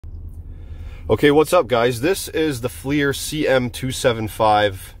Okay, what's up guys? This is the Flir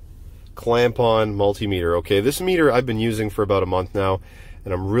CM275 clamp-on multimeter. Okay, this meter I've been using for about a month now,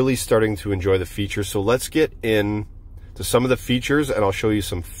 and I'm really starting to enjoy the features. So let's get in to some of the features, and I'll show you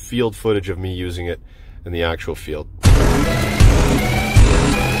some field footage of me using it in the actual field.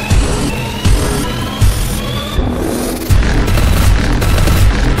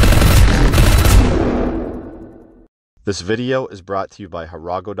 This video is brought to you by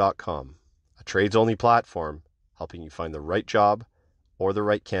HVAC.com. A trades-only platform helping you find the right job or the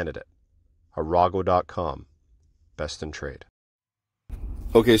right candidate. HVAC.com, best in trade.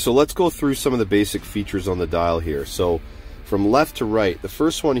 Okay, so let's go through some of the basic features on the dial here. So from left to right, the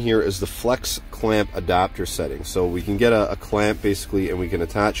first one here is the flex clamp adapter setting. So we can get a clamp basically, and we can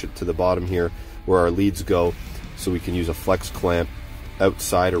attach it to the bottom here where our leads go. So we can use a flex clamp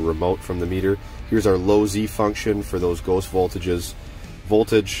outside or remote from the meter. Here's our low Z function for those ghost voltages.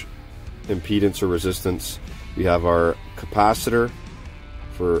 Voltage, impedance or resistance. We have our capacitor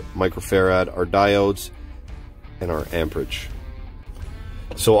for microfarad, our diodes, and our amperage.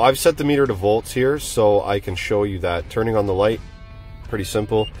 So I've set the meter to volts here so I can show you that. Turning on the light, pretty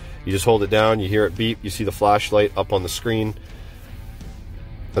simple. You just hold it down, you hear it beep, you see the flashlight up on the screen,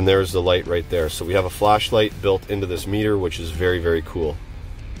 and there's the light right there. So we have a flashlight built into this meter, which is very, very cool.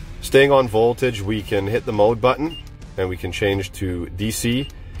 Staying on voltage, we can hit the mode button and we can change to DC,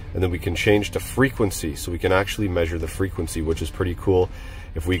 and then we can change to frequency, so we can actually measure the frequency, which is pretty cool.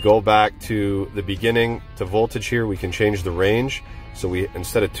 If we go back to the beginning to voltage here, we can change the range. So we,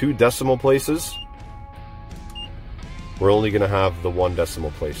 instead of 2 decimal places, we're only going to have the 1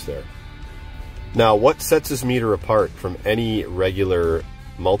 decimal place there. Now, what sets this meter apart from any regular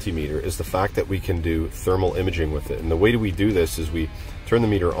multimeter is the fact that we can do thermal imaging with it. And the way we do this is we turn the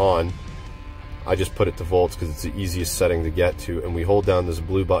meter on. I just put it to volts because it's the easiest setting to get to, and we hold down this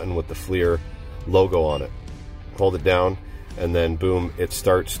blue button with the Flir logo on it. Hold it down, and then boom, it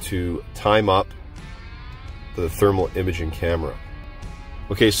starts to time up the thermal imaging camera.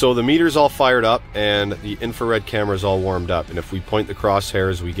 Okay, so the meter's all fired up and the infrared camera's all warmed up, and if we point the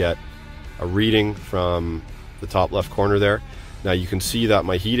crosshairs, we get a reading from the top left corner there. Now you can see that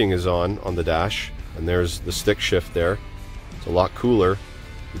my heating is on the dash, and there's the stick shift there. It's a lot cooler.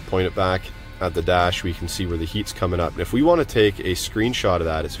 We point it back at the dash, we can see where the heat's coming up. And if we want to take a screenshot of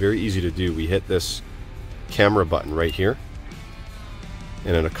that, it's very easy to do. We hit this camera button right here,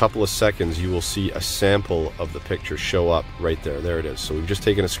 and in a couple of seconds you will see a sample of the picture show up right there. There it is. So we've just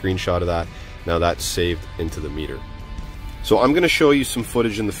taken a screenshot of that. Now that's saved into the meter. So I'm going to show you some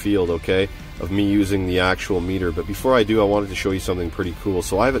footage in the field, okay, of me using the actual meter. But before I do, I wanted to show you something pretty cool.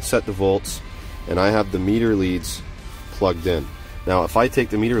 So I have it set to volts, and I have the meter leads plugged in. Now if I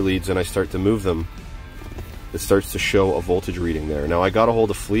take the meter leads and I start to move them, it starts to show a voltage reading there. Now I got a hold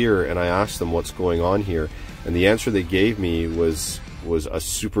of Flir and I asked them what's going on here, and the answer they gave me was a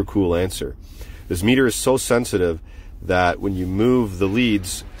super cool answer. This meter is so sensitive that when you move the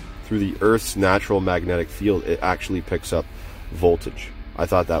leads through the Earth's natural magnetic field, it actually picks up voltage. I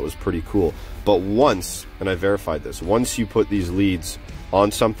thought that was pretty cool. But once, and I verified this, once you put these leads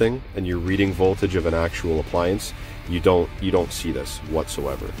on something and you're reading voltage of an actual appliance, you don't see this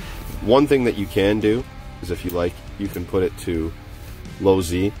whatsoever. One thing that you can do is, if you like, you can put it to low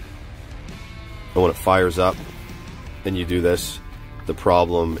Z, and when it fires up and you do this, the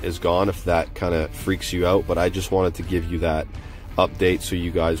problem is gone, if that kind of freaks you out. But I just wanted to give you that update so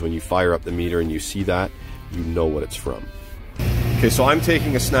you guys, when you fire up the meter and you see that, you know what it's from. Okay, so I'm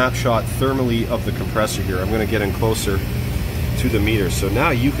taking a snapshot thermally of the compressor here. I'm going to get in closer to the meter. So now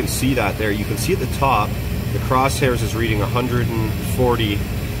you can see that there. You can see at the top, the crosshairs is reading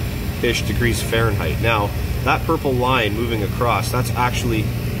 140-ish degrees Fahrenheit. Now, that purple line moving across, that's actually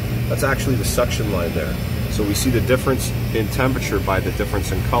the suction line there. So we see the difference in temperature by the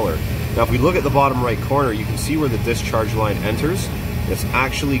difference in color. Now, if we look at the bottom right corner, you can see where the discharge line enters. It's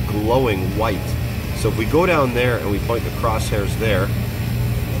actually glowing white. So if we go down there and we point the crosshairs there,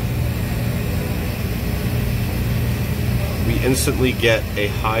 we instantly get a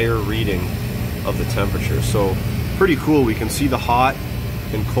higher reading of the temperature. So pretty cool. We can see the hot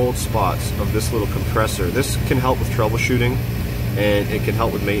and cold spots of this little compressor. This can help with troubleshooting, and it can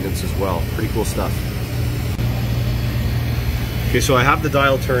help with maintenance as well. Pretty cool stuff. Okay, so I have the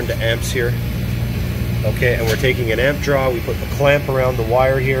dial turned to amps here. Okay, and we're taking an amp draw. We put the clamp around the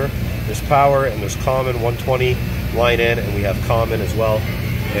wire here. There's power and there's common 120 line in, and we have common as well.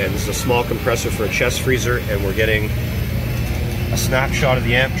 And this is a small compressor for a chest freezer, and we're getting a snapshot of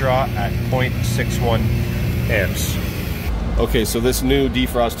the amp draw at 0.61 amps. Okay, so this new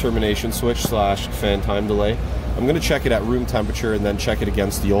defrost termination switch / fan time delay I'm going to check it at room temperature and then check it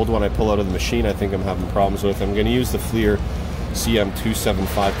against the old one I pull out of the machine I think I'm having problems with. I'm going to use the Flir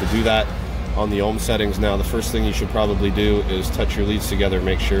CM275 to do that on the ohm settings. Now, the first thing you should probably do is touch your leads together,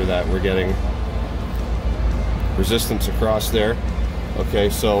 make sure that we're getting resistance across there. Okay,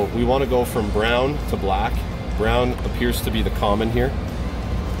 so we want to go from brown to black. Brown appears to be the common here.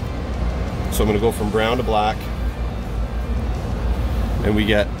 So I'm going to go from brown to black, and we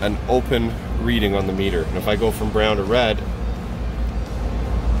get an open reading on the meter. And if I go from brown to red,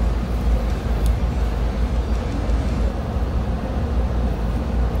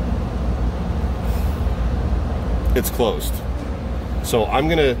 it's closed. So I'm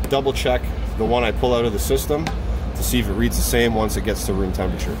going to double check the one I pull out of the system to see if it reads the same once it gets to room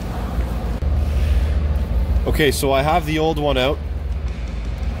temperature. Okay, so I have the old one out.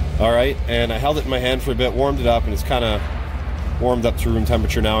 All right, and I held it in my hand for a bit, warmed it up, and it's kind of warmed up to room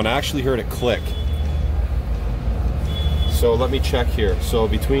temperature now, and I actually heard it click. So let me check here. So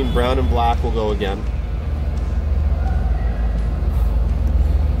between brown and black we'll go again.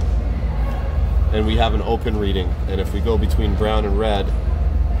 And we have an open reading. And if we go between brown and red,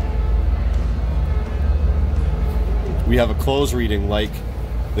 we have a close reading like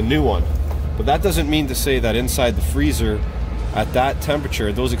the new one. But that doesn't mean to say that inside the freezer at that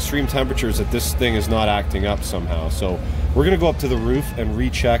temperature, those extreme temperatures, that this thing is not acting up somehow. So we're gonna go up to the roof and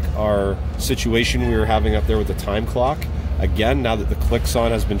recheck our situation we were having up there with the time clock again, now that the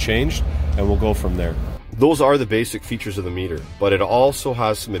click-on has been changed, and we'll go from there. Those are the basic features of the meter, but it also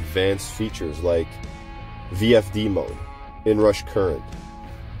has some advanced features like VFD mode, inrush current,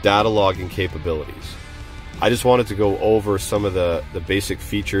 data logging capabilities. I just wanted to go over some of the basic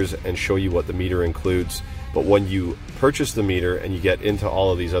features and show you what the meter includes. But when you purchase the meter and you get into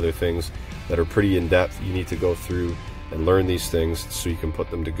all of these other things that are pretty in-depth, you need to go through and learn these things so you can put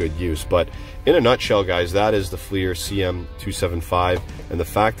them to good use. But in a nutshell, guys, that is the Flir CM275, and the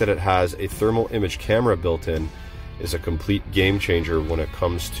fact that it has a thermal image camera built in is a complete game changer when it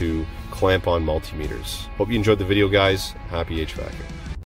comes to clamp-on multimeters. Hope you enjoyed the video, guys. Happy HVACing.